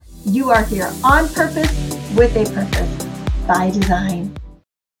You are here on purpose with a purpose by design.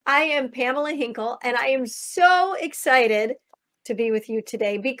 I am Pamela Hinkle, and I am so excited to be with you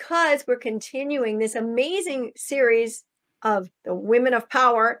today because we're continuing this amazing series of the Women of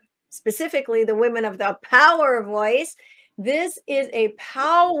Power, specifically the Women of the Power Voice. This is a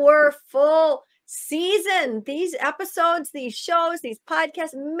powerful season. These episodes, these shows, these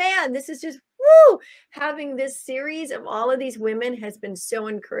podcasts, man, this is just woo! Having this series of all of these women has been so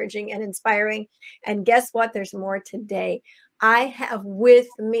encouraging and inspiring. And guess what? There's more today. I have with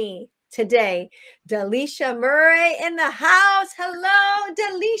me today Daliesha Murray in the house. Hello,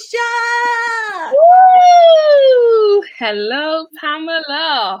 Daliesha. Woo! Hello,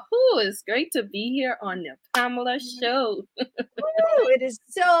 Pamela. Ooh, it's great to be here on the Pamela Show. Woo, it is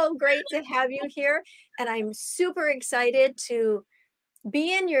so great to have you here. And I'm super excited to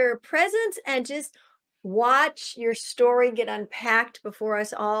be in your presence and just watch your story get unpacked before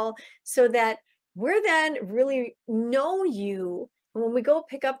us all so that we're then really know you. And when we go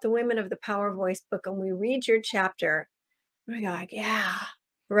pick up the Women of the Power Voice book and we read your chapter, we're like, yeah,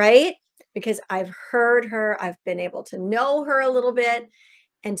 right? Because I've heard her, I've been able to know her a little bit.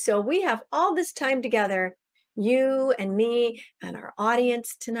 And so we have all this time together, you and me and our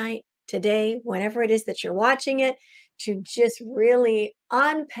audience today, whenever it is that you're watching it, to just really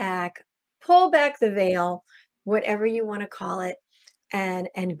unpack, pull back the veil, whatever you want to call it, and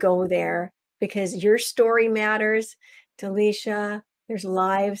go there because your story matters. Daliesha, there's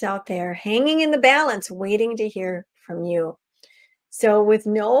lives out there hanging in the balance, waiting to hear from you. So with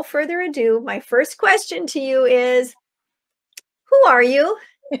no further ado, my first question to you is, who are you?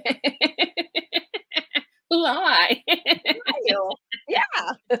 Who am I? You.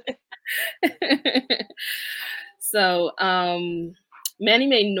 Yeah. So, many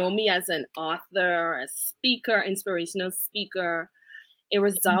may know me as an author, a speaker, inspirational speaker, a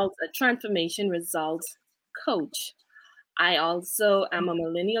transformation results coach. I also am a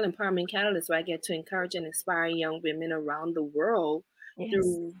millennial empowerment catalyst where I get to encourage and inspire young women around the world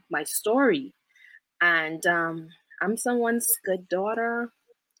through my story. And I'm someone's good daughter,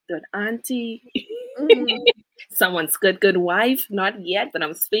 good auntie, someone's good wife. Not yet, but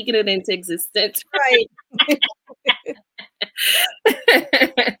I'm speaking it into existence. Right.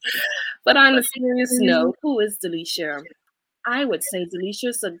 But on a serious note, who is Daliesha? I would say Daliesha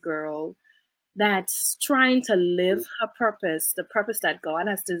is a girl that's trying to live her purpose, the purpose that God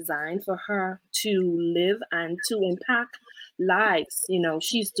has designed for her to live and to impact lives. You know,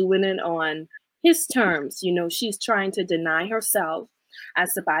 she's doing it on his terms. You know, she's trying to deny herself,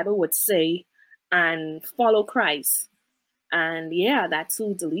 as the Bible would say, and follow Christ. And yeah, that's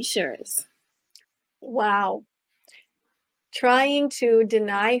who Daliesha is. Wow. Trying to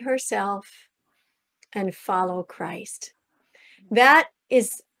deny herself and follow Christ. That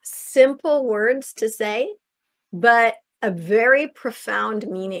is simple words to say, but a very profound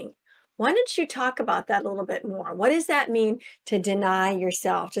meaning. Why don't you talk about that a little bit more? What does that mean to deny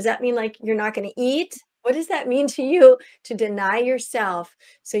yourself? Does that mean like you're not going to eat? What does that mean to you to deny yourself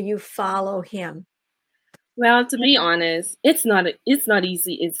so you follow him? Well, to be honest, it's not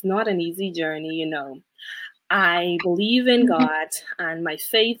easy. It's not an easy journey, you know. I believe in God and my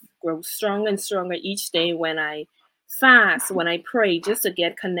faith grows stronger and stronger each day when I fast, when I pray, just to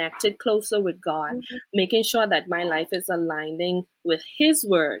get connected closer with God, making sure that my life is aligning with his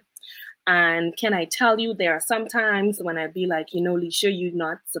word. And can I tell you, there are some times when I be like, you know, Leisha, you're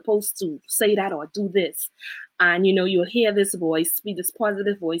not supposed to say that or do this. And, you know, you'll hear this voice, this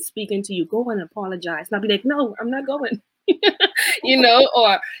positive voice speaking to you, go and apologize. And I'll be like, no, I'm not going. You know,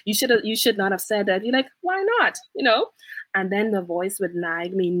 or you should not have said that. You're like, why not? You know? And then the voice would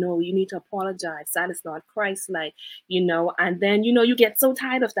nag me, no, you need to apologize. That is not Christ-like, you know. And then, you know, you get so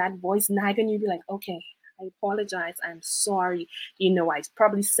tired of that voice nagging you, be like, okay, I apologize. I'm sorry. You know, I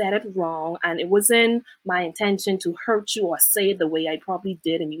probably said it wrong and it wasn't my intention to hurt you or say it the way I probably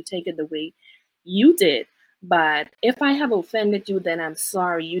did and you take it the way you did. But if I have offended you, then I'm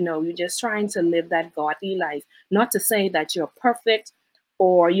sorry. You know, you're just trying to live that godly life. Not to say that you're perfect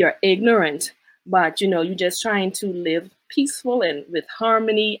or you're ignorant, but, you know, you're just trying to live peaceful and with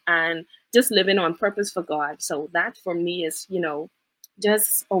harmony and just living on purpose for God. So that for me is, you know,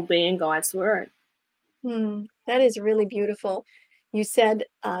 just obeying God's word. That is really beautiful. You said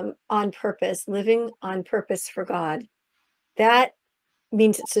on purpose, living on purpose for God. That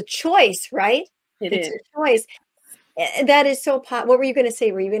means it's a choice, right? It's a choice. That is so what were you going to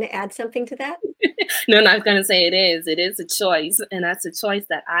say? Were you going to add something to that? No, I was going to say it is. It is a choice. And that's a choice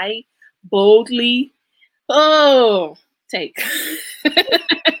that I boldly, take.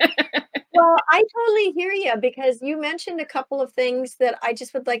 Well, I totally hear you because you mentioned a couple of things that I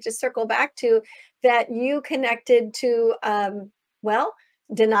just would like to circle back to that you connected to, well,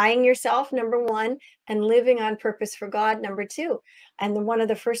 denying yourself, number one, and living on purpose for God, number two. And then one of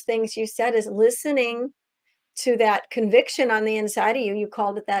the first things you said is listening to that conviction on the inside of you. You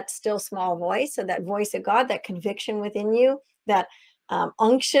called it that still small voice, so that voice of God, that conviction within you, that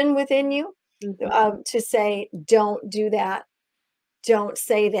unction within you Mhm, to say, don't do that, don't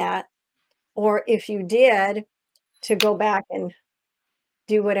say that, or if you did, to go back and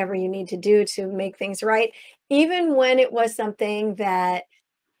do whatever you need to do to make things right, even when it was something that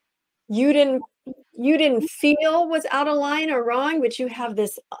you didn't you didn't feel was out of line or wrong, but you have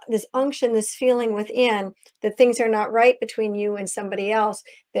this unction, this feeling within that things are not right between you and somebody else,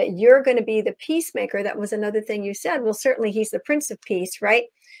 that you're going to be the peacemaker. That was another thing you said. Well, certainly he's the Prince of Peace, right?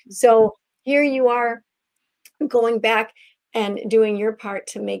 So here you are going back and doing your part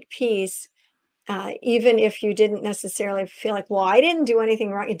to make peace, even if you didn't necessarily feel like, well, I didn't do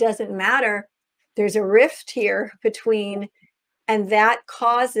anything wrong. It doesn't matter. There's a rift here between, and that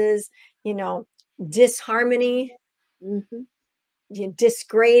causes, you know, disharmony, mhm,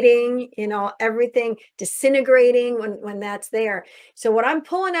 disgrading, everything disintegrating when that's there. So what I'm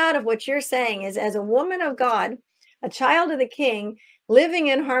pulling out of what you're saying is, as a woman of God, a child of the King, living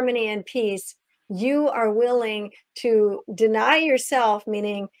in harmony and peace, you are willing to deny yourself,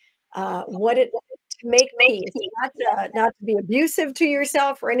 meaning what it to make peace, not to be abusive to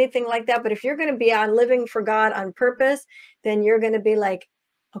yourself or anything like that. But if you're going to be on living for God on purpose, then you're going to be like,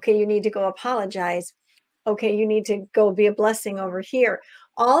 okay, you need to go apologize. Okay, you need to go be a blessing over here.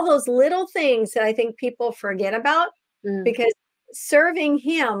 All those little things that I think people forget about, mm, because serving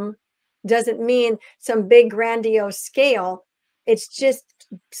him doesn't mean some big grandiose scale. It's just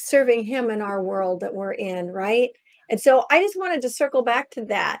serving him in our world that we're in, right? And so I just wanted to circle back to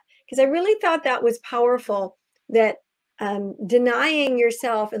that because I really thought that was powerful, that denying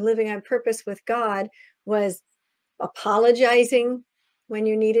yourself and living on purpose with God was apologizing when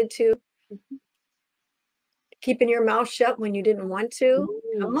you needed to, mhm. keeping your mouth shut when you didn't want to.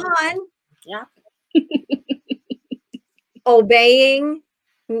 Come Mm, on. yeah, Obeying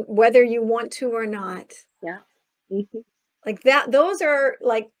whether you want to or not. yeah. Mhm. Like that, those are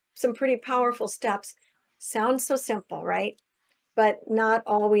like some pretty powerful steps. Sounds so simple, right? But not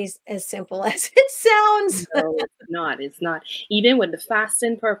always as simple as it sounds. No, it's not, it's not. Even with the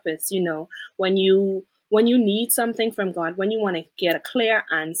fasting purpose, when you need something from God, when you want to get a clear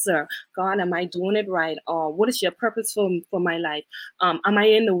answer, God, am I doing it right? Or what is your purpose for my life? Am I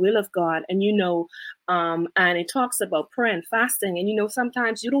in the will of God? And and it talks about prayer and fasting. And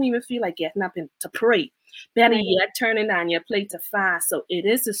sometimes you don't even feel like getting up and to pray. Better Right. yet, turning on your plate to fast. So it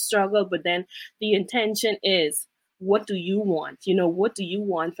is a struggle, but then the intention is, what do you want? What do you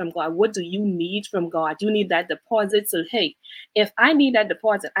want from God? What do you need from God? You need that deposit. So, hey, if I need that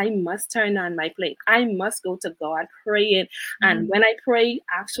deposit, I must turn on my plate. I must go to God, pray it. And Mhm. when I pray,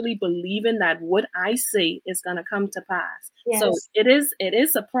 actually believing that what I say is going to come to pass. So Yes. it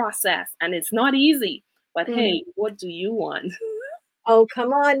is a process and it's not easy. But Mhm. hey, what do you want? Oh,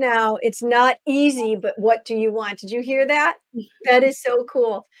 come on now. It's not easy, but what do you want? Did you hear that? That is so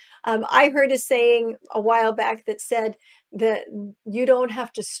cool. I heard a saying a while back that said that you don't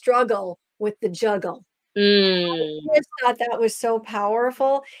have to struggle with the juggle. Mm, I just thought that was so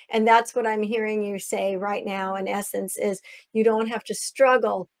powerful, and that's what I'm hearing you say right now, in essence, is you don't have to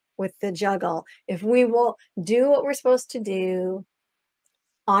struggle with the juggle. If we will do what we're supposed to do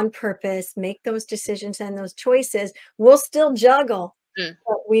on purpose, make those decisions and those choices, we'll still juggle, mm.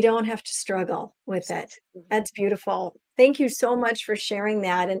 but we don't have to struggle with it. That's beautiful. Thank you so much for sharing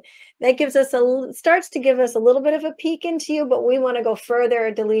that, and that gives us starts to give us a little bit of a peek into you, but we wanna go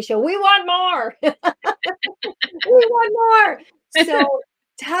further, Daliesha. We want more. We want more. So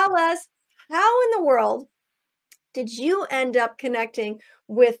tell us, how in the world did you end up connecting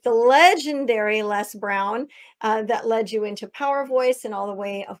with the legendary Les Brown, that led you into Power Voice and all the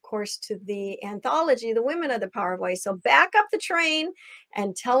way, of course, to the anthology, The Women of the Power Voice? So back up the train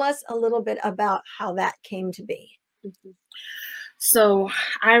and tell us a little bit about how that came to be. Mhm. So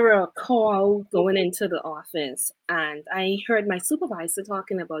I recall going into the office and I heard my supervisor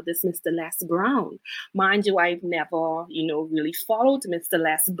talking about this Mr. Les Brown. Mind you, I've never, really followed Mr.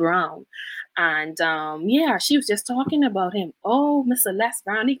 Les Brown. And yeah, she was just talking about him. Oh, Mr. Les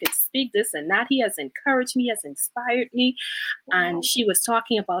Brown, he could speak this and that. He has encouraged me, has inspired me. And Wow. she was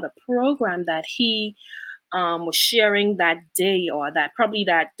talking about a program that he was sharing that day, or that probably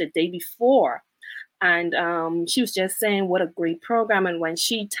that the day before. And she was just saying what a great program. And when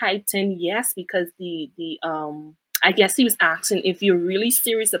she typed in yes, because the I guess he was asking if you're really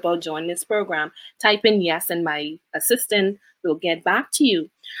serious about joining this program, type in yes, and my assistant will get back to you.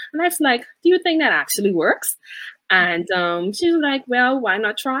 And I was like, do you think that actually works? And she was like, well, why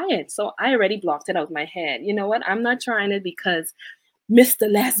not try it? So I already blocked it out of my head. You know what? I'm not trying it because Mr.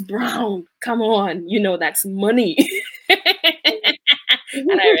 Les Brown, come on, that's money.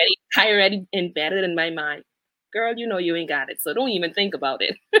 And I already embedded in my mind, girl, you ain't got it. So don't even think about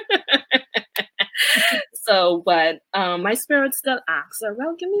it. So, but my spirit still asks her,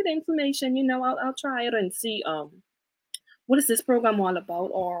 well, give me the information, I'll try it and see what is this program all about,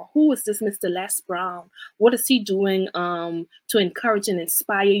 or who is this Mr. Les Brown? What is he doing to encourage and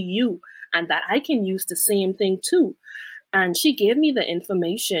inspire you? And that I can use the same thing too. And she gave me the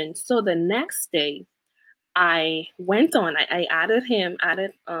information. So the next day I went on, I added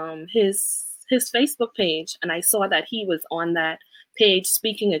his Facebook page, and I saw that he was on that page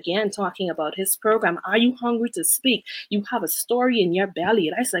speaking again, talking about his program. Are you hungry to speak? You have a story in your belly.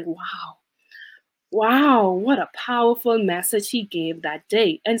 And I was like, wow. Wow, what a powerful message he gave that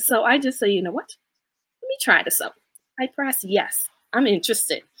day. And so I just say, you know what? Let me try this out. I press yes. I'm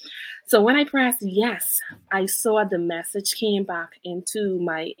interested. So when I pressed yes, I saw the message came back into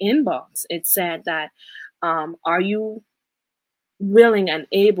my inbox. It said that, are you willing and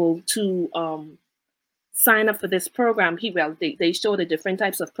able to sign up for this program? They showed the different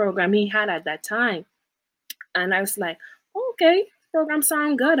types of program he had at that time. And I was like, okay, program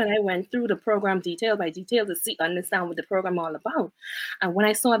sound good. And I went through the program detail by detail to understand what the program all about. And when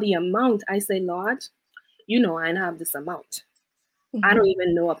I saw the amount, I say, Lord, I don't have this amount. I don't Mhm.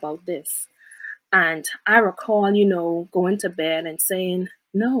 even know about this. And I recall, going to bed and saying,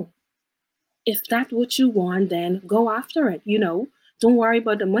 no, if that's what you want, then go after it. Don't worry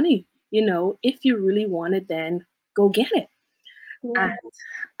about the money. If you really want it, then go get it. And Yeah.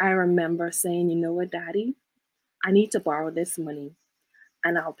 I remember saying, you know what, Daddy, I need to borrow this money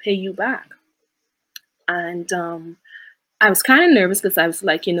and I'll pay you back. And I was kind of nervous because I was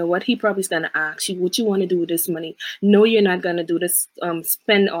like, you know what? He probably's going to ask you what you want to do with this money. No, you're not going to do this,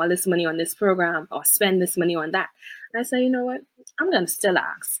 spend all this money on this program or spend this money on that. And I said, you know what? I'm going to still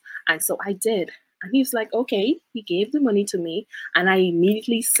ask. And so I did. And he was like, okay. He gave the money to me and I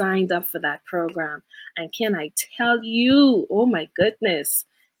immediately signed up for that program. And can I tell you, oh my goodness,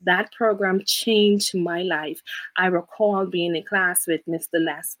 that program changed my life. I recall being in class with Mr.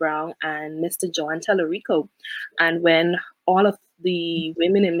 Les Brown and Mr. John Tellerico. And when all of the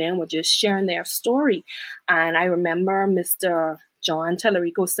women and men were just sharing their story. And I remember Mr. John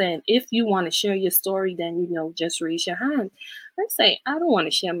Tellerico saying, if you want to share your story, then, just raise your hand. I say, I don't want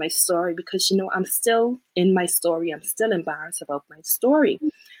to share my story because, I'm still in my story. I'm still embarrassed about my story.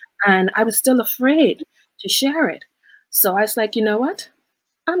 And I was still afraid to share it. So I was like, you know what?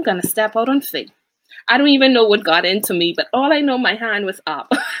 I'm going to step out on faith. I don't even know what got into me, but all I know, my hand was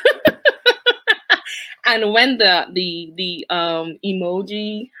up. And when the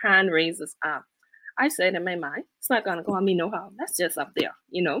emoji hand raises up, I said in my mind, it's not gonna call me no harm. That's just up there.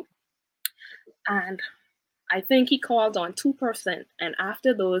 And I think he called on 2%. And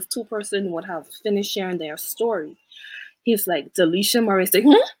after those 2% would have finished sharing their story, he's like, Daliesha Murray said,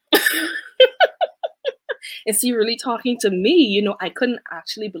 is he really talking to me? I couldn't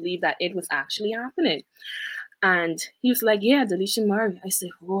actually believe that it was actually happening. And he was like, yeah, Daliesha Murray. I said,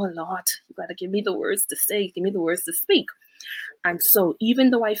 oh Lord, you gotta give me the words to say, give me the words to speak. And so even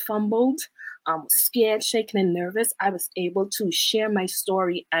though I fumbled, scared, shaken, and nervous, I was able to share my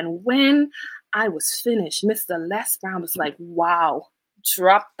story. And when I was finished, Mr. Les Brown was like, wow,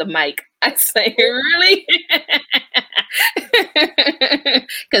 drop the mic. I say, really?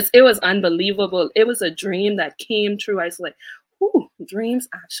 Because it was unbelievable. It was a dream that came true. I was like, ooh, dreams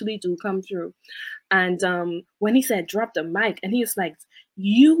actually do come true. And when he said, drop the mic, and he was like,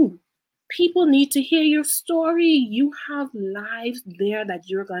 people need to hear your story. You have lives there that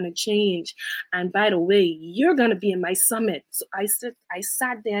you're going to change. And by the way, you're going to be in my summit. So I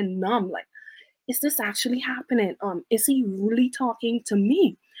sat there numb, like, is this actually happening? Is he really talking to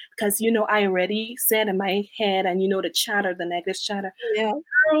me? Because, I already said in my head and, the negative chatter, Yeah.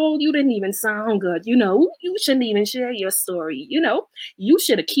 girl, you didn't even sound good. You shouldn't even share your story. You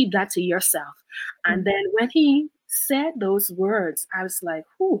should have keep that to yourself. And Mm. then when he said those words, I was like,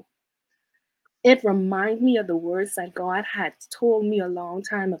 whew, it reminded me of the words that God had told me a long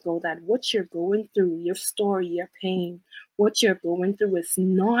time ago, that what you're going through, your story, your pain, what you're going through is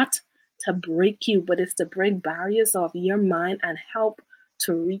not to break you, but it's to break barriers of your mind and help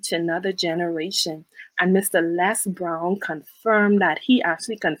to reach another generation. And Mr. Les Brown confirmed that. He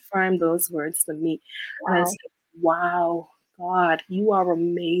actually confirmed those words to me. And I Wow. said, wow, God, you are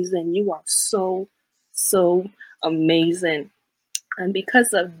amazing. You are so so amazing. And because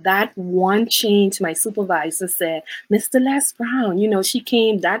of that one change, my supervisor said, Mr. Les Brown, she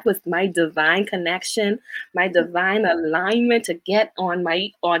came, that was my divine connection, my divine alignment to get on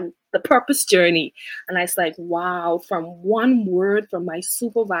the purpose journey. And I was like, wow, from one word from my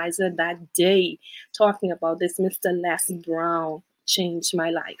supervisor that day, talking about this Mr. Les Brown changed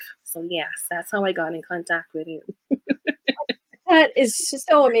my life. So yes, that's how I got in contact with him. That is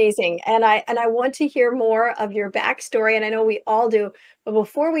so amazing, and I want to hear more of your backstory, and I know we all do. But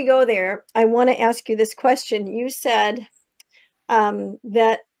before we go there, I want to ask you this question. You said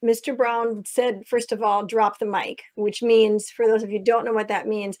that Mr. Brown said, first of all, drop the mic, which means, for those of you who don't know what that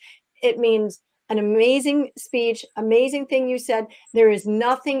means, it means an amazing speech, amazing thing you said. There is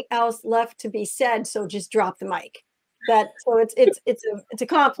nothing else left to be said, so just drop the mic. So it's a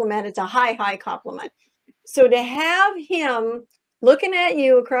compliment. It's a high compliment. So to have him looking at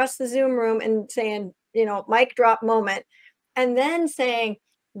you across the Zoom room and saying, mic drop moment, and then saying,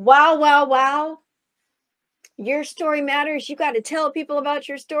 wow, wow, wow, your story matters. You got to tell people about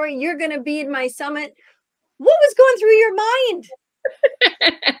your story. You're going to be in my summit. What was going through your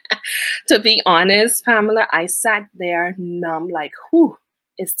mind? To be honest, Pamela, I sat there numb, like, whew,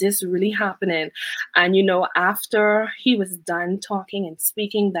 is this really happening? And after he was done talking and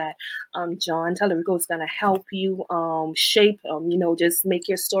speaking, that John Tallarico is gonna help you shape, just make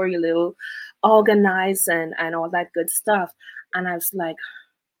your story a little organized and all that good stuff. And I was like,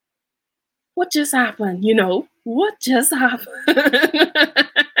 what just happened? What just happened?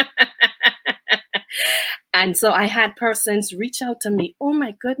 And so I had persons reach out to me. Oh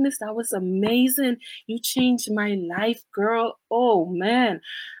my goodness, that was amazing. You changed my life, girl. Oh man.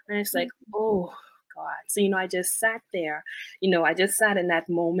 And it's like, oh God. So, I just sat there. I just sat in that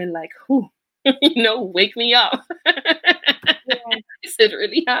moment like, whew, wake me up. Yeah. Is it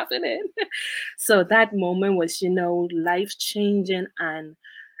really happening? So that moment was, life changing. And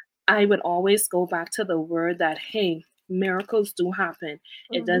I would always go back to the word that, hey, miracles do happen.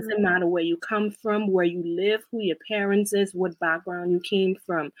 It Mhm. doesn't matter where you come from, where you live, who your parents is, what background you came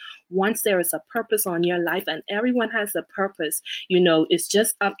from. Once there is a purpose on your life, and everyone has a purpose, it's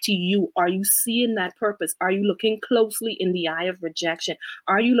just up to you. Are you seeing that purpose? Are you looking closely in the eye of rejection?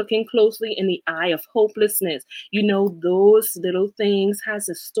 Are you looking closely in the eye of hopelessness? Those little things has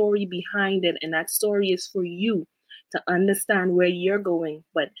a story behind it, and that story is for you to understand where you're going.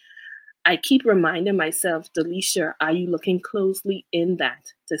 But I keep reminding myself, Daliesha, are you looking closely in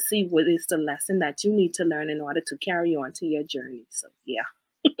that to see what is the lesson that you need to learn in order to carry on to your journey? So, yeah.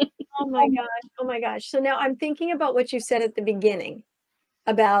 Oh my gosh. Oh my gosh. So now I'm thinking about what you said at the beginning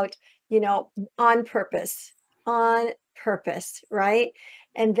about, you know, on purpose, on purpose, right?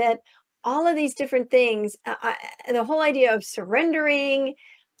 And that all of these different things, and the whole idea of surrendering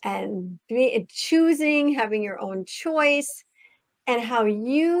and choosing, having your own choice, and how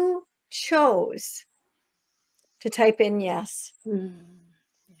you chose to type in yes. Mm.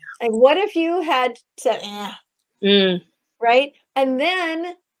 And what if you had said, Mm. right? And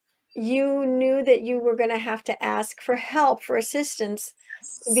then you knew that you were going to have to ask for help, for assistance,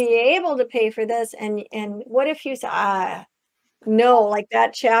 to be able to pay for this. And what if you said, no, like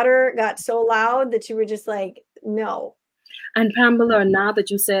that chatter got so loud that you were just like, no, And Pamela, now that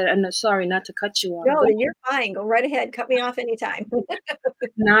you said, and sorry not to cut you off, no, but you're fine. Go right ahead. Cut me off anytime.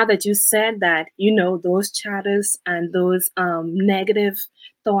 now that you said that, those chatters and those negative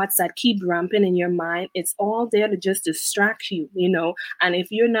thoughts that keep ramping in your mind, it's all there to just distract you. And if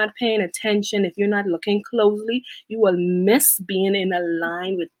you're not paying attention, if you're not looking closely, you will miss being in a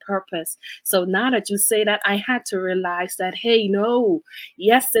line with purpose. So now that you say that, I had to realize that, hey, no,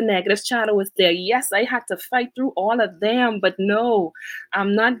 yes, the negative chatter was there. Yes, I had to fight through all of them, but no,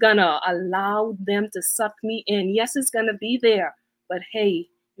 I'm not gonna allow them to suck me in. Yes, it's gonna be there, but hey,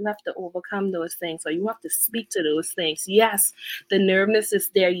 you have to overcome those things, or you have to speak to those things. Yes, the nervousness is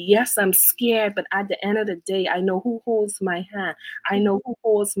there. Yes, I'm scared, but at the end of the day, I know who holds my hand. I know who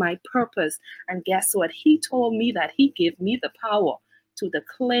holds my purpose. And guess what? He told me that he gave me the power to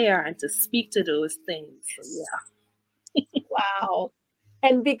declare and to speak to those things. So, Wow.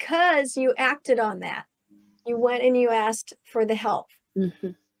 And because you acted on that, you went and you asked for the help. yeah.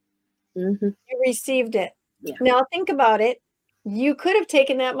 Hmm. You received it. Yeah. Now think about it. You could have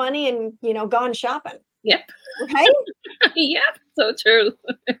taken that money and, gone shopping, Yep. right? Yep. So true.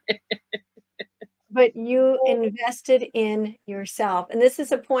 But you invested in yourself. And this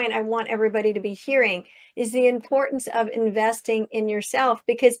is a point I want everybody to be hearing, is the importance of investing in yourself,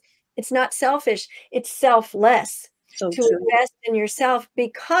 because it's not selfish, it's selfless So to true. invest in yourself,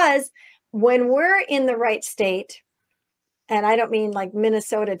 because when we're in the right state and I don't mean like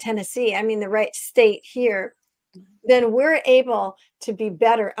Minnesota, Tennessee, I mean the right state here, then we're able to be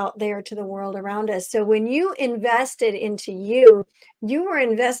better out there to the world around us. So when you invested into you, you were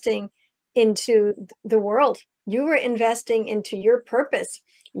investing into the world. You were investing into your purpose,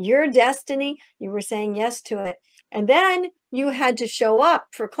 your destiny. You were saying yes to it. And then you had to show up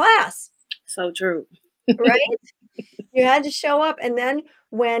for class, So true. right? You had to show up. And then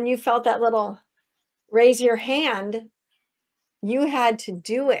when you felt that little raise your hand, you had to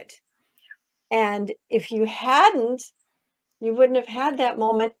do it. And if you hadn't, you wouldn't have had that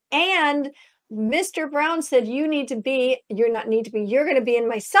moment. And Mr. Brown said, you need to be, you're not need to be, you're going to be in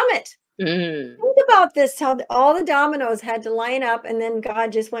my summit. Mm. Think about this, how all the dominoes had to line up and then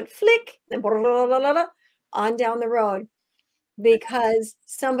God just went flick and on down the road because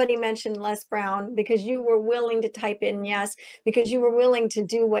somebody mentioned Les Brown, because you were willing to type in yes, because you were willing to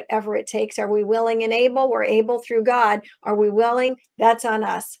do whatever it takes. Are we willing and able? We're able through God. Are we willing? That's on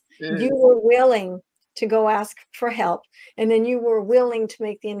us. You Mm. were willing to go ask for help. And then you were willing to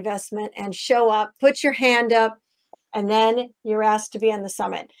make the investment and show up, put your hand up, and then you're asked to be on the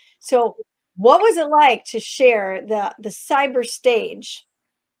summit. So what was it like to share the cyber stage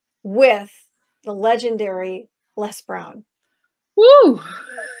with the legendary Les Brown? Woo!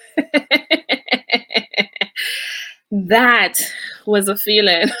 That was a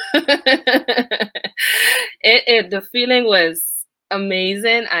feeling. The feeling was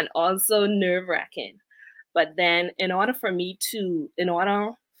amazing and also nerve-wracking. But then in order for me to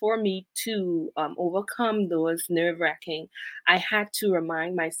overcome those nerve-wracking, I had to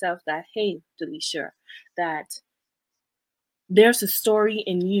remind myself that, hey, Daliesha, that there's a story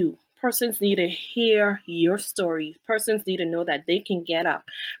in you. Persons need to hear your story. Persons need to know that they can get up.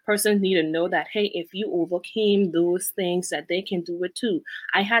 Persons need to know that, hey, if you overcame those things, that they can do it too.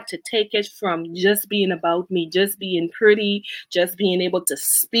 I had to take it from just being about me, just being pretty, just being able to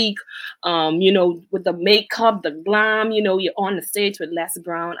speak, with the makeup, the glam, you're on the stage with Les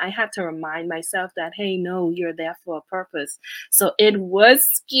Brown. I had to remind myself that, hey, no, you're there for a purpose. So it was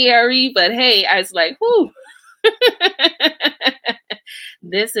scary, but hey, I was like, whoo.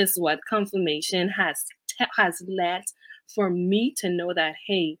 This is what confirmation has led for me to know that,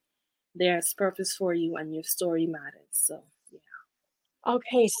 hey, there's purpose for you and your story matters. So yeah.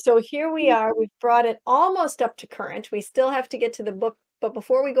 Okay, so here we are. We've brought it almost up to current. We still have to get to the book, but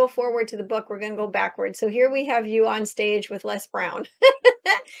before we go forward to the book, we're going to go backwards. So here we have you on stage with Les Brown.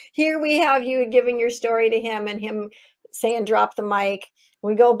 Here we have you giving your story to him and him saying, drop the mic.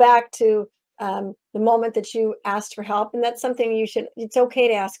 We go back to the moment that you asked for help. And that's something it's okay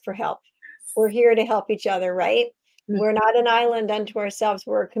to ask for help. We're here to help each other, right? Mm. We're not an island unto ourselves.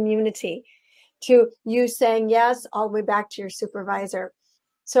 We're a community. To you saying yes, all the way back to your supervisor.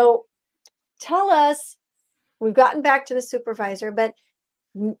 So tell us, we've gotten back to the supervisor, but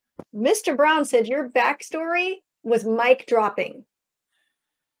Mr. Brown said your backstory was mic dropping.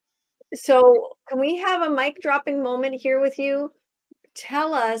 So can we have a mic dropping moment here with you?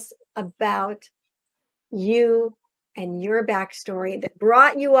 Tell us about you and your backstory that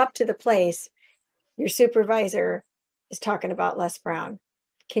brought you up to the place your supervisor is talking about Les Brown.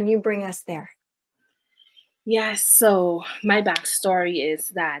 Can you bring us there? Yes, so my backstory is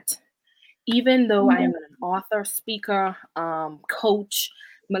that even though I am an author, speaker, coach,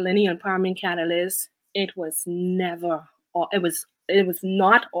 millennial empowerment catalyst, it was never, it was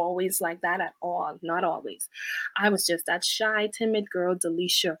not always like that at all. Not always. I was just that shy, timid girl,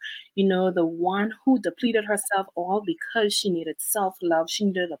 Daliesha, the one who depleted herself all because she needed self-love, she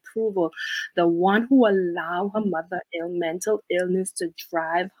needed approval, the one who allowed her mother mental illness to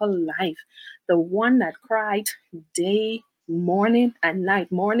drive her life, the one that cried day, morning and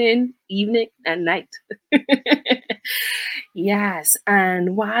night, morning, evening, and night. Yes.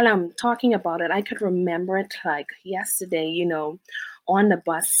 And while I'm talking about it, I could remember it like yesterday, on the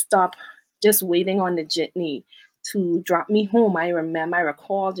bus stop, just waiting on the jitney to drop me home. I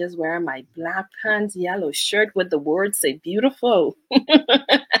recall just wearing my black pants, yellow shirt with the words say beautiful.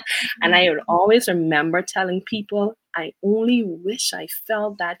 And I would always remember telling people, I only wish I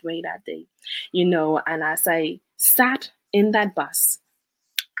felt that way that day, and as I sat in that bus,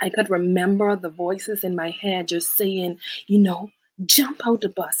 I could remember the voices in my head just saying, jump out the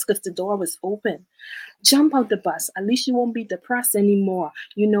bus because the door was open. Jump out the bus. At least you won't be depressed anymore.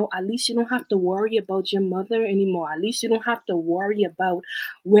 At least you don't have to worry about your mother anymore. At least you don't have to worry about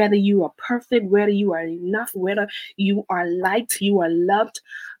whether you are perfect, whether you are enough, whether you are liked, you are loved,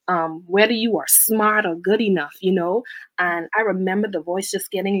 whether you are smart or good enough. And I remember the voice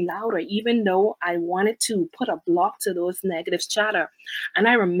just getting louder, even though I wanted to put a block to those negative chatter. And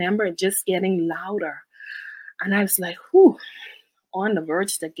I remember it just getting louder. And I was like, whew, on the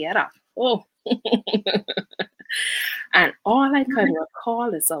verge to get up. Oh, and all I could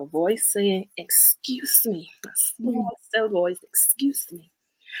recall is a voice saying, "Excuse me," a small, Mm. still voice, "Excuse me."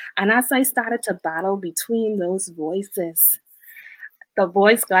 And as I started to battle between those voices, the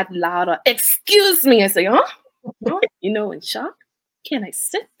voice got louder. "Excuse me." I said, "Huh? Huh?" In shock. "Can I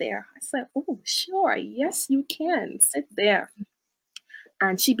sit there?" I said, "Oh, sure. Yes, you can. Sit there."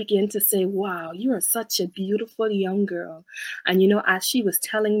 And she began to say, "Wow, you are such a beautiful young girl." And as she was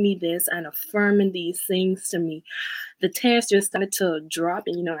telling me this and affirming these things to me, the tears just started to drop.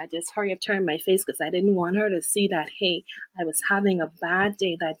 And I just hurry up, turned my face because I didn't want her to see that, hey, I was having a bad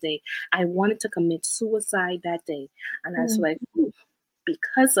day that day. I wanted to commit suicide that day. And I was Mm. like, "Ooh,"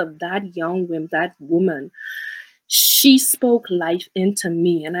 because of that woman, she spoke life into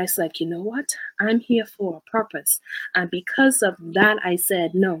me. And I was like, you know what? I'm here for a purpose. And because of that, I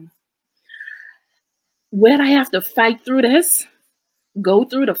said, no, where I have to fight through this, go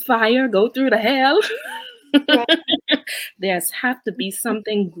through the fire, go through the hell. Right. There's have to be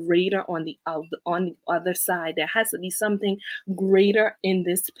something greater on the other side. There has to be something greater in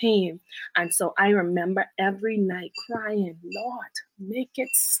this pain. And so I remember every night crying, Lord, make it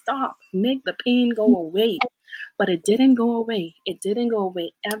stop, make the pain go away. But it didn't go away. It didn't go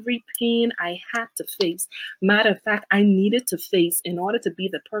away. Every pain I had to face. Matter of fact, I needed to face in order to be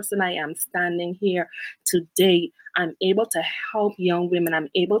the person I am standing here today. I'm able to help young women. I'm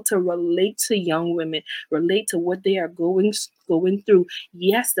able to relate to young women, relate to what they are going through.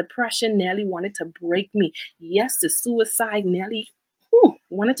 Yes, depression nearly wanted to break me. Yes, the suicide nearly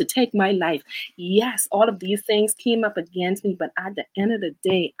wanted to take my life. Yes, all of these things came up against me, but at the end of the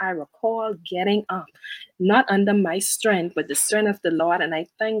day, I recall getting up, not under my strength, but the strength of the Lord. And I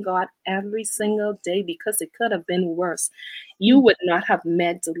thank God every single day because it could have been worse. You Mm. would not have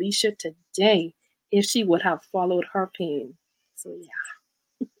met Daliesha today if she would have followed her pain. So,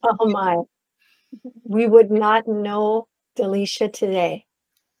 yeah. Oh my. We would not know Daliesha today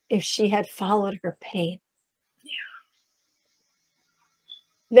if she had followed her pain.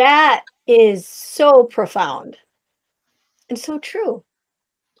 That is so profound and so true.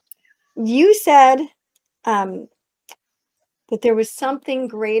 You said um, that there was something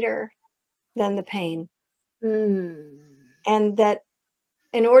greater than the pain, Mm. and that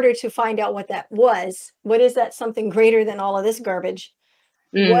in order to find out what that was, what is that something greater than all of this garbage?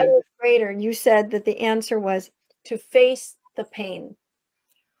 What Mm. is greater? You said that the answer was to face the pain.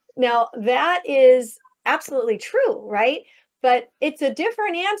 Now, that is absolutely true, right? But it's a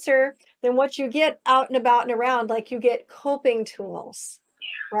different answer than what you get out and about and around. Like you get coping tools,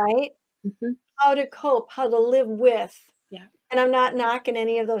 right? Mhm. How to cope, how to live with. Yeah. And I'm not knocking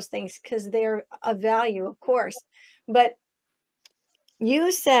any of those things because they're of value, of course. But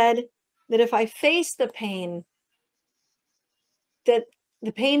you said that if I face the pain, that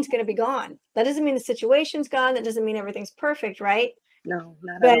the pain's going to be gone. That doesn't mean the situation's gone. That doesn't mean everything's perfect, right? No,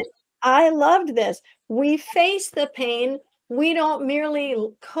 not at But all. I loved this. We face the pain. We don't merely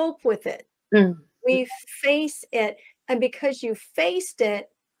cope with it. Mm. We face it. And because you faced it,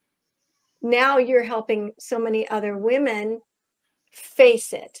 now you're helping so many other women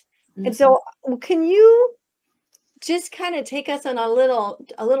face it. And Mhm. so can you just kind of take us on a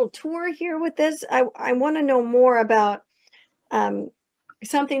little tour here with this? I want to know more about um,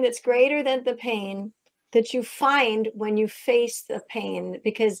 something that's greater than the pain that you find when you face the pain,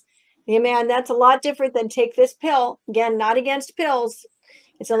 because yeah, man, that's a lot different than take this pill. Again, not against pills.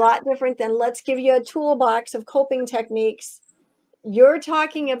 It's a lot different than let's give you a toolbox of coping techniques. You're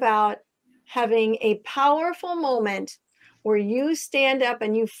talking about having a powerful moment where you stand up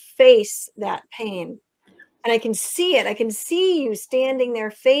and you face that pain. And I can see it. I can see you standing there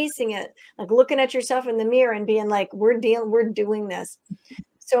facing it, like looking at yourself in the mirror and being like, we're doing this.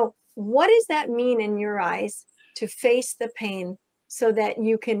 So, what does that mean in your eyes to face the pain so that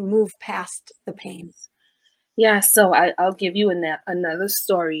you can move past the pain? Yeah, so I'll give you another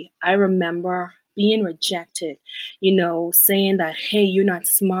story. I remember being rejected, saying that, hey, you're not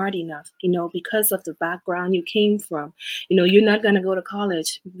smart enough, because of the background you came from. You're not going to go to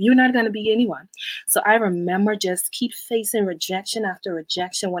college. You're not going to be anyone. So I remember just keep facing rejection after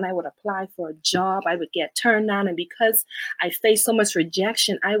rejection. When I would apply for a job, I would get turned down. And because I faced so much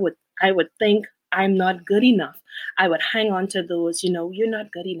rejection, I would think I'm not good enough. I would hang on to those, you're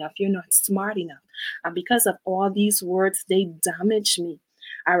not good enough. You're not smart enough. And because of all these words, they damaged me.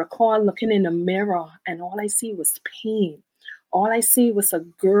 I recall looking in the mirror and all I see was pain. All I see was a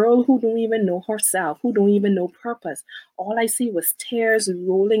girl who don't even know herself, who don't even know purpose. All I see was tears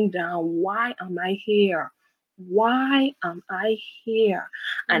rolling down. Why am I here? why am I here?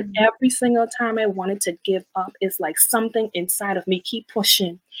 And Mm. every single time I wanted to give up, it's like something inside of me keep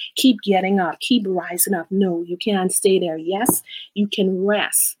pushing, keep getting up, keep rising up. No, you can't stay there. Yes, you can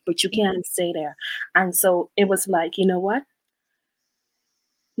rest, but you can't stay there. And so it was like, you know what?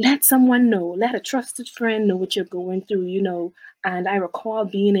 Let someone know, let a trusted friend know what you're going through, And I recall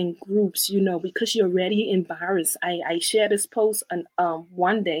being in groups, because you're already embarrassed. I shared this post on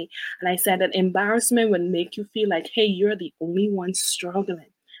one day, and I said that embarrassment would make you feel like, hey, you're the only one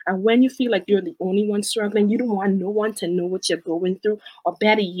struggling. And when you feel like you're the only one struggling, you don't want no one to know what you're going through, or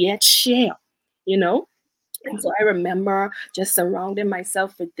better yet, share, you know? Yeah. And so I remember just surrounding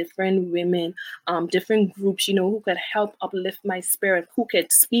myself with different women, different groups, who could help uplift my spirit, who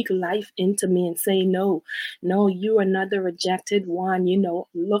could speak life into me and say, no, no, you are not the rejected one.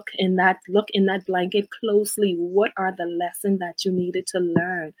 Look in that blanket closely. What are the lessons that you needed to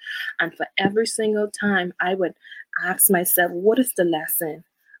learn? And for every single time, I would ask myself, what is the lesson?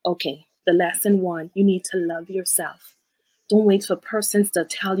 Okay, the lesson one, you need to love yourself. Don't wait for persons to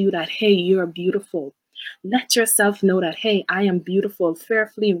tell you that, hey, you're beautiful. Let yourself know that, hey, I am beautiful,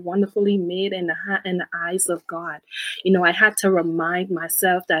 fearfully, wonderfully made in the eyes of God. I had to remind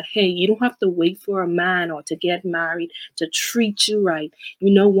myself that, hey, you don't have to wait for a man or to get married to treat you right.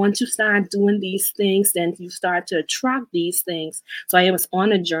 Once you start doing these things, then you start to attract these things. So I was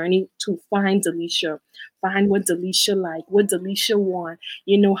on a journey to find Daliesha, find what Daliesha like, what Daliesha want,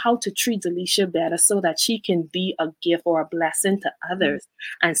 how to treat Daliesha better so that she can be a gift or a blessing to Mm. others.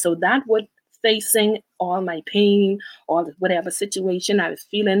 And so that would facing all my pain or whatever situation I was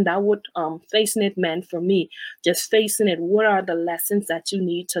feeling, that would facing it meant for me. Just facing it, what are the lessons that you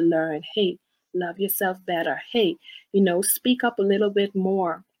need to learn? Hey, love yourself better. Hey, speak up a little bit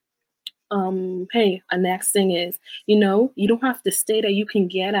more. Hey, a next thing is, you don't have to stay there. You can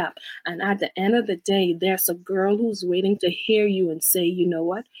get up. And at the end of the day, there's a girl who's waiting to hear you and say, you know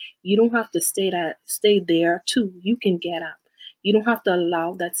what? You don't have to stay there too. You can get up. You don't have to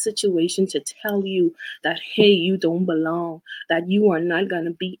allow that situation to tell you that, hey, you don't belong, that you are not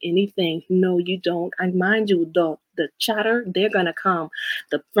gonna be anything. No, you don't. And mind you, the chatter, they're gonna come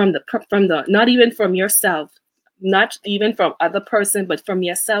from the not even from yourself, not even from other person, but from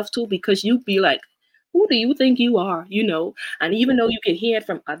yourself too, because you be like, who do you think you are? And even though you can hear it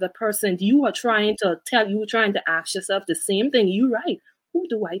from other persons, you trying to ask yourself the same thing. You right. Who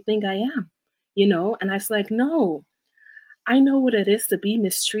do I think I am? And I was like, no, I know what it is to be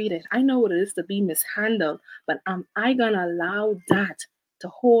mistreated. I know what it is to be mishandled, but am I gonna allow that to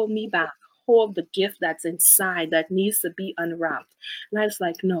hold me back, hold the gift that's inside that needs to be unwrapped? And I was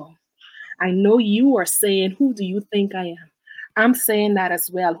like, no, I know you are saying, who do you think I am? I'm saying that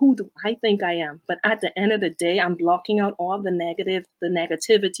as well. Who do I think I am? But at the end of the day, I'm blocking out all the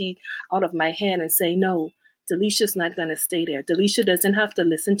negativity out of my head and say, no, Delicia's not going to stay there. Delicia doesn't have to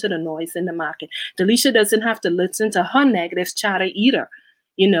listen to the noise in the market. Delicia doesn't have to listen to her negative chatter either.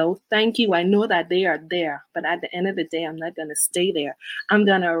 Thank you. I know that they are there, but at the end of the day, I'm not going to stay there. I'm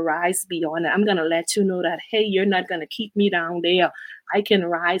going to rise beyond it. I'm going to let you know that, hey, you're not going to keep me down there. I can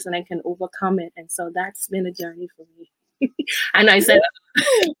rise and I can overcome it. And so that's been a journey for me. And I said,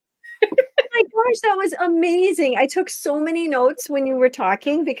 Woo! Oh my gosh, that was amazing. I took so many notes when you were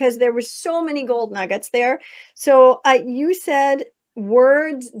talking because there were so many gold nuggets there. So you said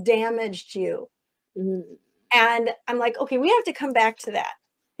words damaged you. mm, And I'm like, okay, we have to come back to that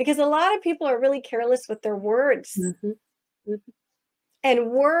because a lot of people are really careless with their words, mhm, mhm,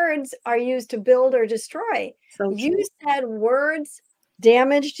 and words are used to build or destroy. so You true. said words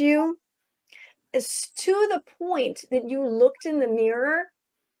damaged you, is to the point that you looked in the mirror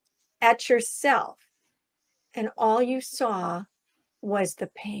at yourself and all you saw was the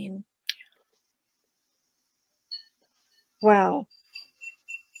pain. Wow,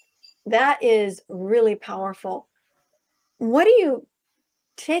 that is really powerful. What do you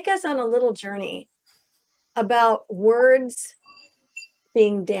take us on a little journey about words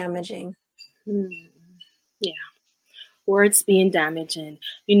being damaging? Mm, yeah. Words being damaging.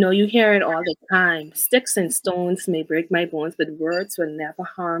 You hear it all the time. Sticks and stones may break my bones, but words will never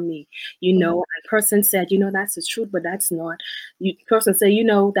harm me. Mhm. A person said, that's the truth, but that's not. Person say,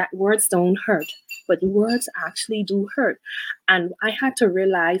 that words don't hurt, but words actually do hurt. And I had to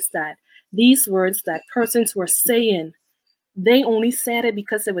realize that these words that persons were saying, they only said it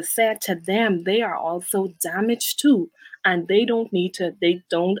because it was said to them. They are also damaged too. And they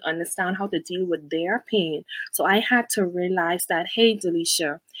don't understand how to deal with their pain. So I had to realize that, hey,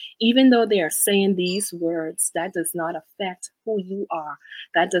 Dalicia, even though they are saying these words, that does not affect who you are.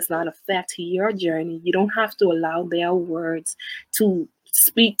 That does not affect your journey. You don't have to allow their words to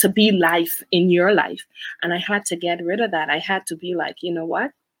speak to be life in your life. And I had to get rid of that. I had to be like, you know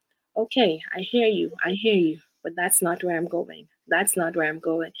what? Okay, I hear you. I hear you. But that's not where I'm going. That's not where I'm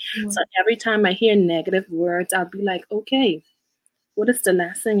going. So Mhm. every time I hear negative words, I'll be like, okay, what is the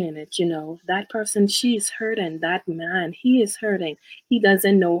lesson in it? That person, she is hurting. That man, he is hurting. He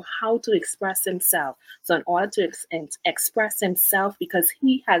doesn't know how to express himself. So in order to express himself, because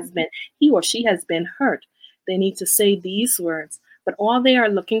he or she has been hurt, they need to say these words. But all they are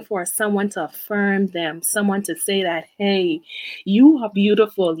looking for is someone to affirm them, someone to say that, hey, you are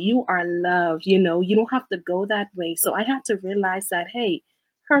beautiful, you are loved, you don't have to go that way. So I had to realize that, hey,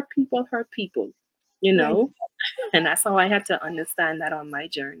 hurt people, you Right. know and that's how I had to understand that on my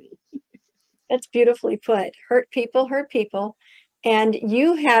journey. That's beautifully put. Hurt people. And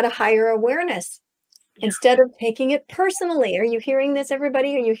you had a higher awareness Yeah. instead of taking it personally. Are you hearing this,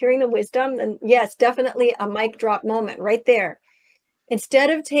 everybody? Are you hearing the wisdom? And yes, definitely a mic drop moment right there. Instead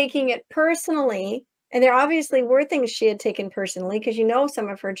of taking it personally, and there obviously were things she had taken personally because you know some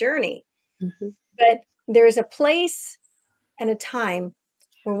of her journey, Mhm. but there's a place and a time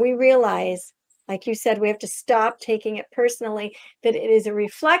where we realize, like you said, we have to stop taking it personally, that it is a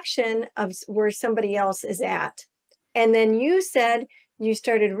reflection of where somebody else is at. And then you said you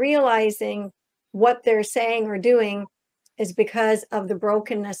started realizing what they're saying or doing is because of the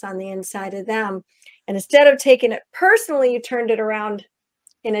brokenness on the inside of them. And instead of taking it personally, you turned it around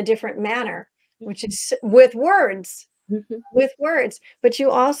in a different manner, which is Mhm. with words. But you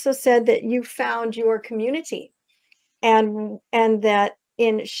also said that you found your community and that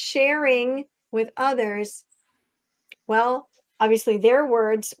in sharing with others, well, obviously their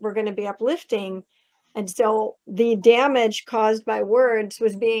words were going to be uplifting, and so the damage caused by words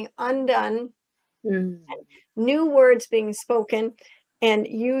was being undone, Mm. new words being spoken, and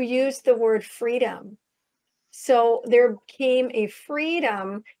you used the word freedom. So there came a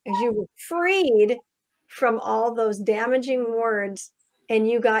freedom as you were freed from all those damaging words, and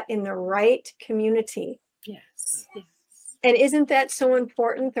you got in the right community. Yes. Yes. And isn't that so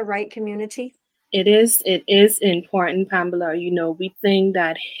important, the right community? It is important, Pamela. We think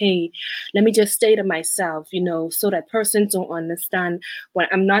that, hey, let me just stay to myself, so that persons don't understand what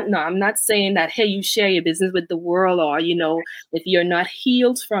I'm not. No, I'm not saying that, hey, you share your business with the world, or, if you're not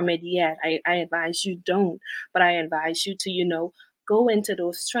healed from it yet, I advise you don't. But I advise you to, go into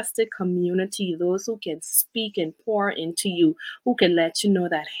those trusted community, those who can speak and pour into you, who can let you know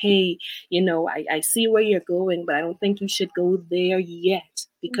that, hey, I see where you're going, but I don't think you should go there yet,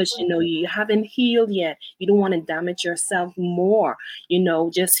 because Mhm, you haven't healed yet. You don't want to damage yourself more.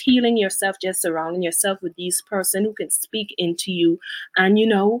 Just healing yourself, just surrounding yourself with these person who can speak into you. And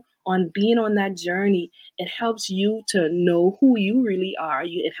on being on that journey, it helps you to know who you really are.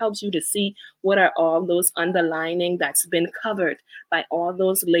 It helps you to see what are all those underlining that's been covered by all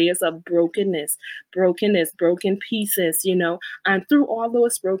those layers of broken pieces, and through all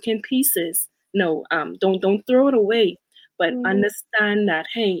those broken pieces, no, don't throw it away, but mhm, understand that,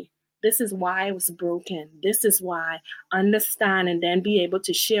 hey, this is why I was broken. This is why. Understand, and then be able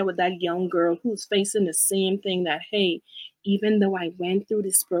to share with that young girl who's facing the same thing, that, hey, even though I went through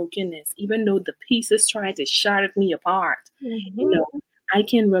this brokenness, even though the pieces tried to shatter me apart, you know, mhm. I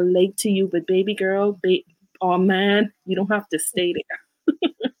can relate to you, but baby girl, or man, you don't have to stay there.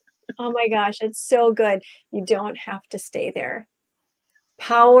 Oh my gosh, it's so good. You don't have to stay there.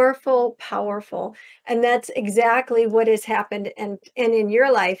 Powerful, powerful. And that's exactly what has happened and in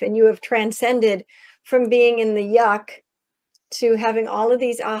your life. And you have transcended from being in the yuck to having all of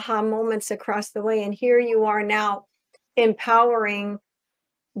these aha moments across the way. And here you are now empowering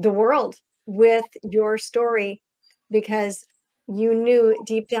the world with your story because you knew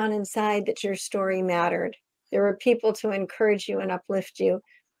deep down inside that your story mattered. There were people to encourage you and uplift you.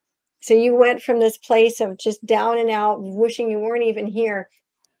 So you went from this place of just down and out, wishing you weren't even here,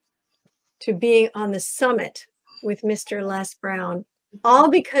 to being on the summit with Mr. Les Brown, all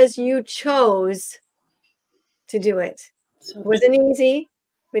because you chose to do it. So It wasn't easy,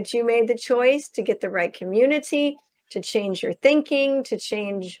 but you made the choice to get the right community, to change your thinking, to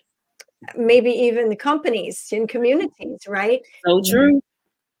change maybe even the companies and communities, right? so true.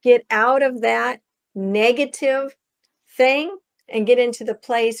 Get out of that negative thing and get into the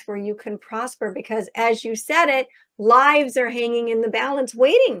place where you can prosper because as you said it, lives are hanging in the balance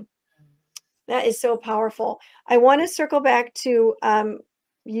waiting. That is so powerful. I want to circle back to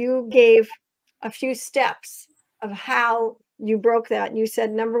you gave a few steps of how you broke that. You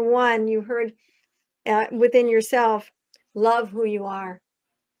said number one, you heard within yourself, love who you are.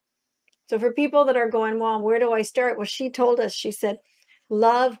 So for people that are going, well, where do I start? Well, she told us, she said,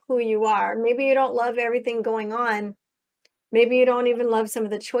 love who you are. Maybe you don't love everything going on, Maybe you don't even love some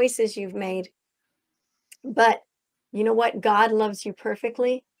of the choices you've made, but you know what? God loves you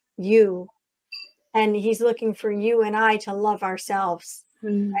perfectly, you, and He's looking for you and I to love ourselves,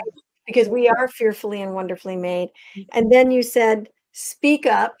 Mm. right? Because we are fearfully and wonderfully made. And then you said, speak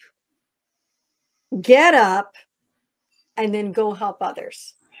up, get up, and then go help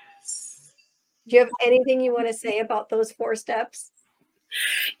others. Do you have anything you want to say about those 4 steps?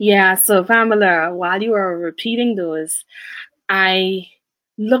 Yeah, so Pamela, while you were repeating those, I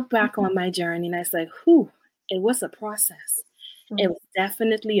look back on my journey and I was like, whew, it was a process. It Mhm. was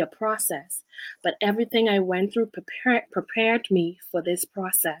definitely a process, but everything I went through prepared me for this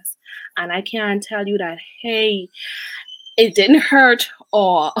process. And I can tell you that, hey, it didn't hurt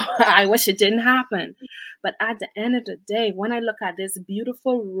or I wish it didn't happen. But at the end of the day, when I look at this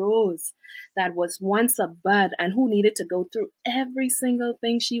beautiful rose that was once a bud and who needed to go through every single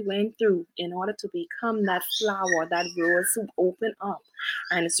thing she went through in order to become that flower, that rose who opened up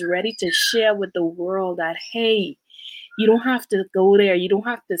and is ready to share with the world that, hey, you don't have to go there. You don't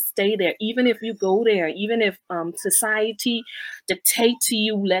have to stay there. Even if you go there, even if society dictate to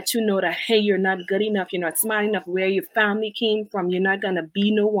you, let you know that, hey, you're not good enough, you're not smart enough, where your family came from, you're not going to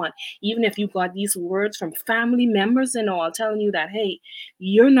be no one. Even if you got these words from family members and all telling you that, hey,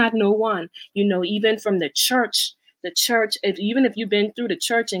 you're not no one, even from the church, even if you've been through the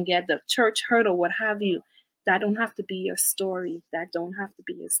church and get the church hurt or what have you, that don't have to be your story. That don't have to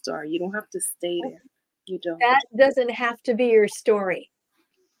be your story. You don't have to stay there. You don't. That doesn't have to be your story.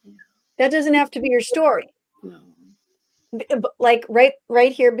 That doesn't have to be your story. No, Like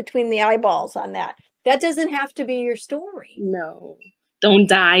right here between the eyeballs on that. That doesn't have to be your story. no. Don't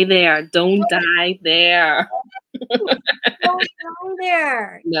die there. Don't die there. Don't go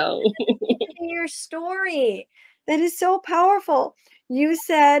there. No. To be your story. That is so powerful. You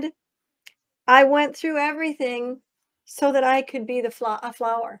said, "I went through everything so that I could be a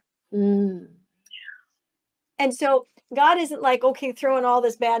flower." Mm, And so God isn't like, okay, throwing all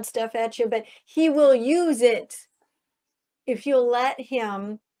this bad stuff at you, but He will use it if you'll let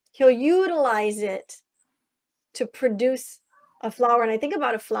Him. He'll utilize it to produce a flower. And I think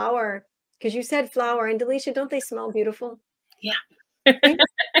about a flower because you said flower, and Daliesha, don't they smell beautiful? yeah. Right?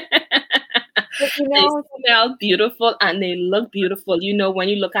 But They smell beautiful and they look beautiful. When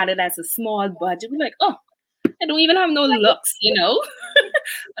you look at it as a small bud, you'll be like, oh, I don't even have no looks.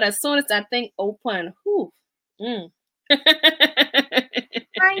 But as soon as that thing open, whew, mm.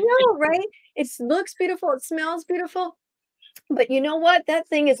 I know, right? It looks beautiful, it smells beautiful, but you know what? That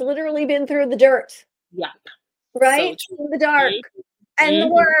thing has literally been through the dirt, Yeah, so right? true. In the dark, and the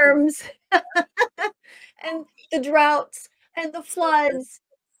Mhm. worms, and the droughts, and the floods,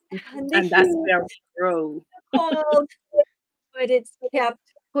 and the And that's heat, where we grow. cold, but it's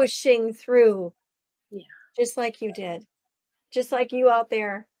kept pushing through, Yeah. just like you did, just like you out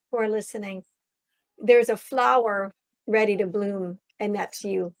there who are listening. There's a flower ready to bloom, and that's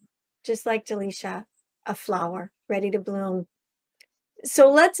you, just like Delisha, a flower ready to bloom. So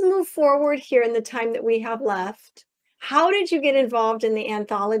let's move forward here in the time that we have left. How did you get involved in the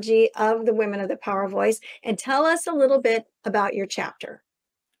anthology of the Women of the Power Voice? And tell us a little bit about your chapter.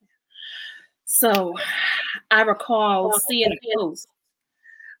 So I recall seeing a post.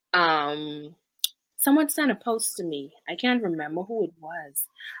 Um, Someone sent a post to me. I can't remember who it was,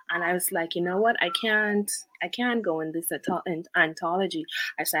 and I was like, you know what? I can't go in this anthology.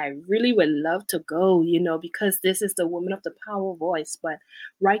 I said I really would love to go, because this is the Woman of the Power Voice, but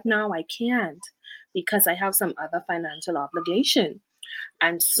right now I can't because I have some other financial obligation.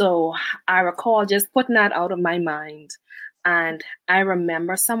 And so I recall just putting that out of my mind. And I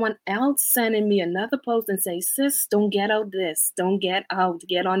remember someone else sending me another post and say, sis, don't get out this. Don't get out.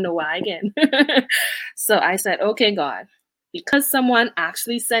 Get on the wagon. So I said, okay, God, because someone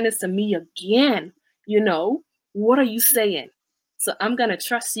actually sent it to me again, what are you saying? So I'm going to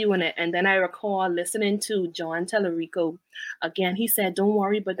trust you in it. And then I recall listening to John Tellerico again. He said, don't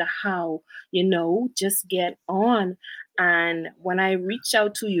worry about the how, just get on. And when I reached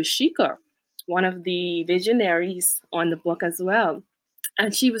out to Yoshika, one of the visionaries on the book as well,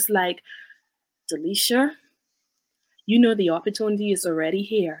 and she was like, Daliesha, the opportunity is already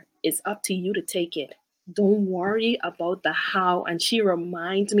here. It's up to you to take it. Don't worry about the how. And she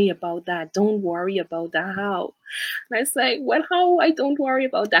reminds me about that. Don't worry about the how. And I say, well, how? I don't worry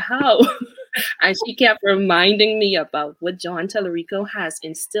about the how. And she kept reminding me about what John Tellerico has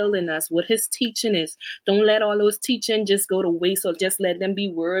instilled in us, what his teaching is. Don't let all those teaching just go to waste or just let them be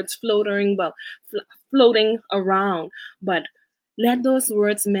words floating around. But let those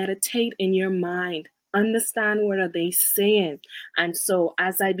words meditate in your mind. Understand what are they saying. And so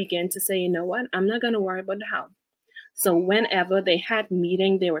as I began to say, you know what? I'm not going to worry about the how. So whenever they had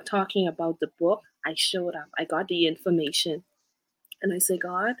meeting, they were talking about the book, I showed up. I got the information. And I say,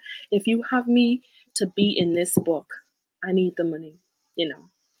 God, if you have me to be in this book, I need the money. You know,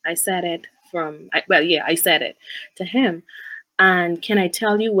 I said it I said it to him. And can I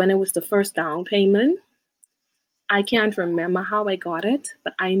tell you when it was the first down payment? I can't remember how I got it,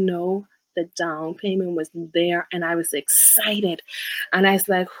 but I know the down payment was there and I was excited. And I was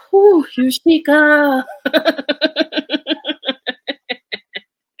like, whew, Yushika.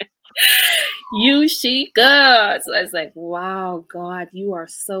 You she God. So I was like, wow, God, you are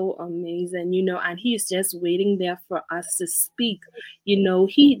so amazing, and he's just waiting there for us to speak.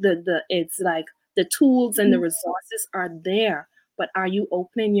 The it's like the tools and the Mhm. resources are there, but are you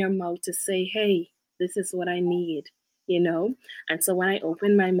opening your mouth to say, hey, this is what I need, you know? And so when I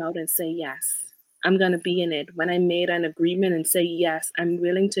open my mouth and say yes, I'm gonna be in it. When I made an agreement and say yes, I'm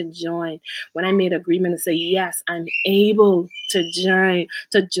willing to join. When I made agreement and say yes, I'm able to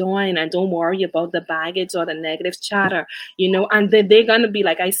join and don't worry about the baggage or the negative chatter, and they're going to be,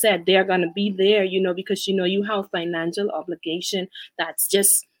 like I said, they're going to be there, because you have financial obligation that's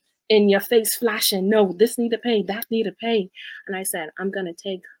just in your face flashing, no, this need to pay, that need to pay. And I said, I'm going to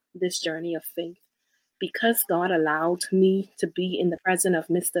take this journey of faith because God allowed me to be in the presence of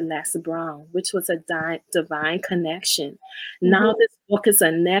Mr. Les Brown, which was a divine connection. Now Mhm. this book is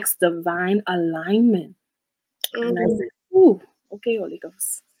a next divine alignment. And I Mhm. said, ooh, okay, Holy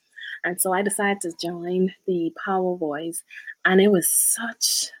Ghost. And so I decided to join the Power Voice. And it was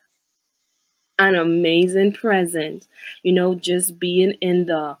such an amazing present, just being in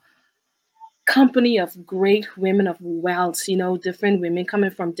the company of great women of wealth, different women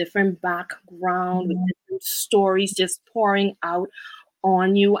coming from different background with different stories just pouring out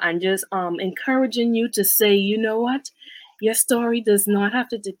on you and just encouraging you to say, you know what? Your story does not have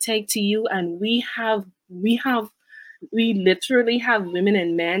to dictate to you. And we literally have women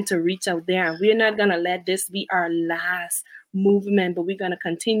and men to reach out there, and we're not gonna let this be our last movement, but we're gonna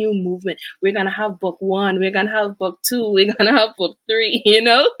continue movement. We're gonna have book one, we're gonna have book two, we're gonna have book three,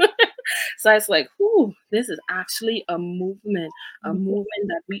 So it's like, whew, this is actually a Mhm. movement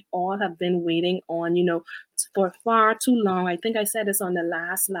that we all have been waiting on, for far too long. I think I said this on the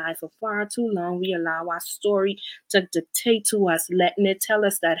last live. For far too long, we allow our story to dictate to us, letting it tell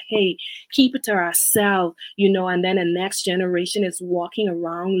us that, hey, keep it to ourselves, and then the next generation is walking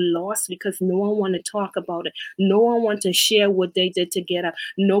around lost because no one want to talk about it. No one want to share what they did to get up.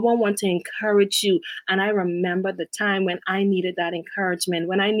 No one want to encourage you. And I remember the time when I needed that encouragement,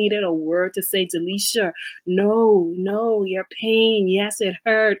 when I needed a word to say, Daliesha, no, your pain, yes, it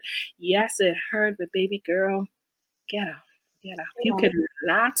hurt. Yes, it hurt, but baby girl, get up. Get up. You Yeah. could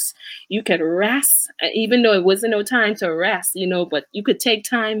relax. You could rest, even though it wasn't no time to rest, but you could take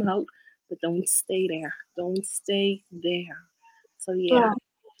time out, but don't stay there. Don't stay there. So yeah, Oh,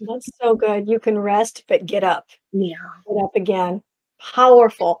 that's so good. You can rest, but get up. yeah. Get up again.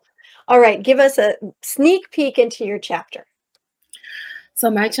 Powerful. All right, give us a sneak peek into your chapter. So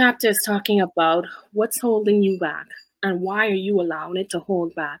my chapter is talking about what's holding you back and why are you allowing it to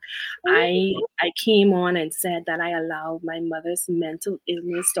hold back. I came on and said that I allowed my mother's mental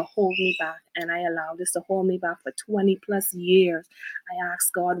illness to hold me back, and I allowed this to hold me back for 20 plus years. I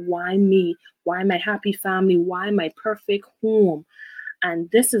asked God, why me? Why my happy family? Why my perfect home? And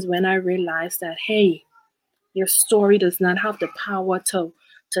this is when I realized that, hey, your story does not have the power to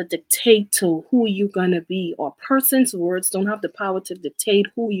dictate to who you're gonna be, or a person's words don't have the power to dictate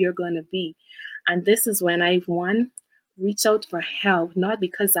who you're gonna be. And this is when I reach out for help, not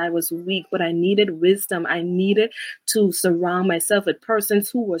because I was weak, but I needed wisdom. I needed to surround myself with persons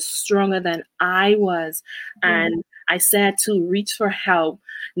who were stronger than I was. Mhm. And I said to reach for help,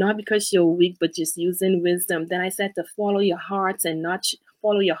 not because you're weak, but just using wisdom. Then I said to follow your heart and not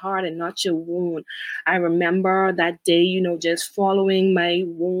your wound. I remember that day, just following my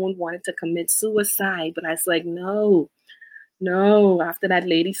wound, wanted to commit suicide, but I was like, no, no. After that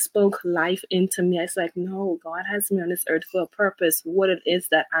lady spoke life into me, I was like, no, God has me on this earth for a purpose, what it is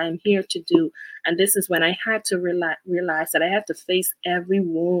that I'm here to do. And this is when I had to realize that I had to face every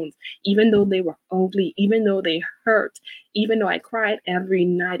wound, even though they were ugly, even though they hurt, even though I cried every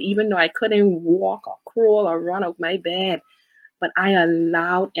night, even though I couldn't walk or crawl or run out my bed. But I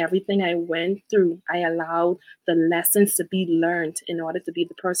allowed everything I went through, I allowed the lessons to be learned in order to be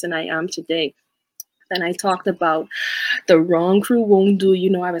the person I am today. Then I talked about the wrong crew won't do.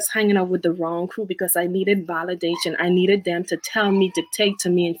 I was hanging out with the wrong crew because I needed validation. I needed them to tell me, dictate to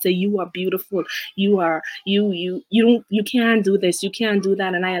me, and say, "You are beautiful. You can't do this. You can't do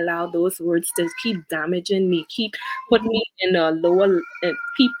that." And I allowed those words to keep damaging me, keep put me in a lower,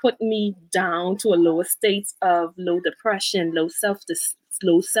 keep putting me down to a lower state of low depression, low self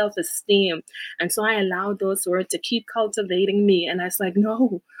esteem. And so I allowed those words to keep cultivating me. And I was like,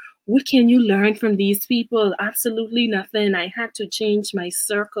 no, what can you learn from these people? Absolutely nothing. I had to change my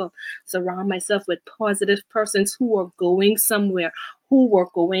circle, surround myself with positive persons who were going somewhere, who were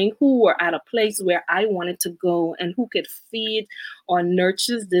at a place where I wanted to go, and who could feed or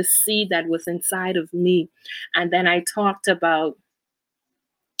nurture this seed that was inside of me. And then I talked about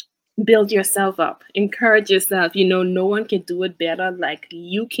build yourself up, encourage yourself. No one can do it better like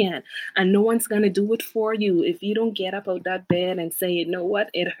you can, and no one's going to do it for you if you don't get up out that bed and say, you know what,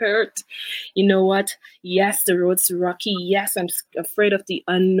 it hurt. You know what, yes, the road's rocky, yes, I'm afraid of the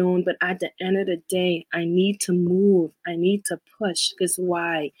unknown, but at the end of the day, I need to move, I need to push, because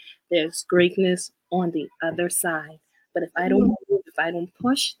why? There's greatness on the other side. But if I don't move, if I don't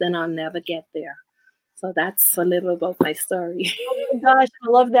push, then I'll never get there. So that's a little about my story. Oh my gosh, I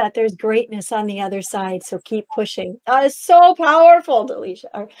love that. There's greatness on the other side, so keep pushing. That is so powerful,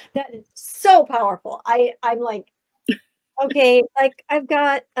 Daliesha. That is so powerful. I'm like, okay, like I've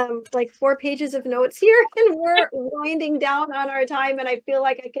got like 4 pages of notes here, and we're winding down on our time, and I feel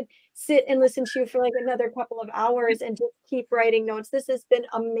like I could sit and listen to you for like another couple of hours and just keep writing notes. This has been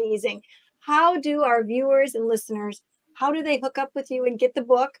amazing. How do our viewers and listeners, how do they hook up with you and get the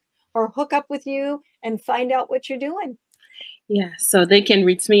book, or hook up with you and find out what you're doing? Yeah, so they can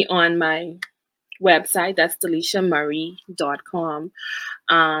reach me on my website. That's DaleshaMurray.com.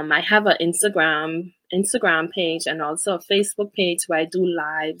 I have an Instagram page and also a Facebook page where I do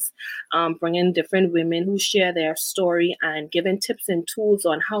lives, bringing different women who share their story and giving tips and tools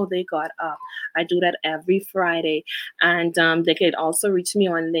on how they got up. I do that every Friday. And they could also reach me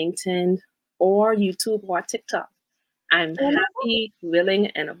on LinkedIn or YouTube or TikTok. I'm happy, willing,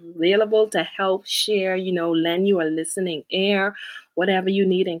 and available to help share, lend you a listening ear. Whatever you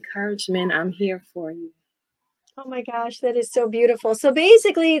need encouragement, I'm here for you. Oh my gosh, that is so beautiful. So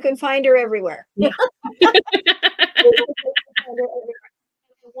basically, you can find her everywhere. Yeah. I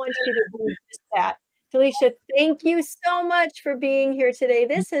want you to do just that. Daliesha, thank you so much for being here today.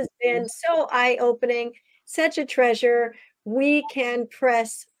 This has been so eye-opening, such a treasure. We can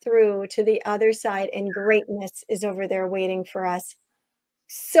press through to the other side, and greatness is over there waiting for us.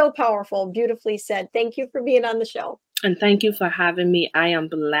 So powerful, beautifully said. Thank you for being on the show. And thank you for having me. I am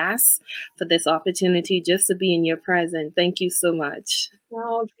blessed for this opportunity just to be in your presence. Thank you so much.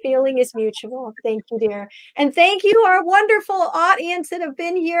 Oh, feeling is mutual. Thank you, dear. And thank you, our wonderful audience that have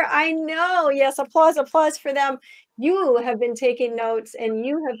been here. I know, yes, applause for them. You have been taking notes and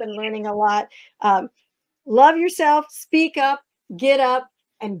you have been learning a lot. Love yourself, speak up, get up,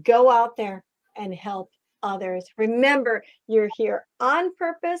 and go out there and help others. Remember, you're here on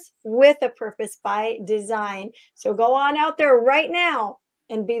purpose, with a purpose, by design. So go on out there right now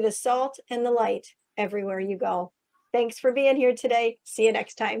and be the salt and the light everywhere you go. Thanks for being here today. See you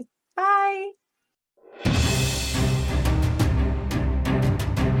next time. Bye.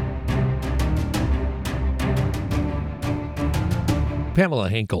 Pamela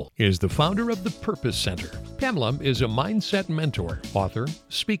Henkel is the founder of the Purpose Center. Pamela is a mindset mentor, author,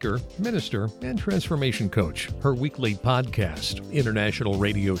 speaker, minister, and transformation coach. Her weekly podcast, international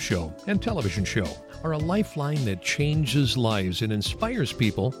radio show, and television show are a lifeline that changes lives and inspires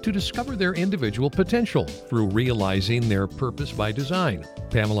people to discover their individual potential through realizing their purpose by design.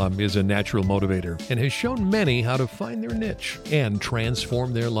 Pamela is a natural motivator and has shown many how to find their niche and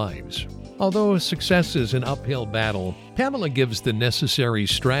transform their lives. Although success is an uphill battle, Pamela gives the necessary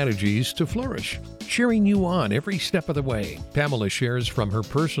strategies to flourish, cheering you on every step of the way. Pamela shares from her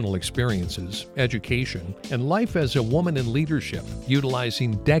personal experiences, education, and life as a woman in leadership,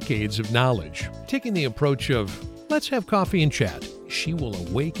 utilizing decades of knowledge. Taking the approach of, let's have coffee and chat, she will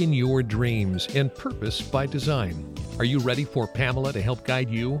awaken your dreams and purpose by design. Are you ready for Pamela to help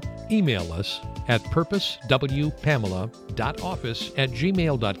guide you? Email us at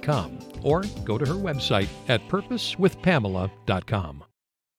purposewpamela.office@gmail.com or go to her website at purposewithpamela.com.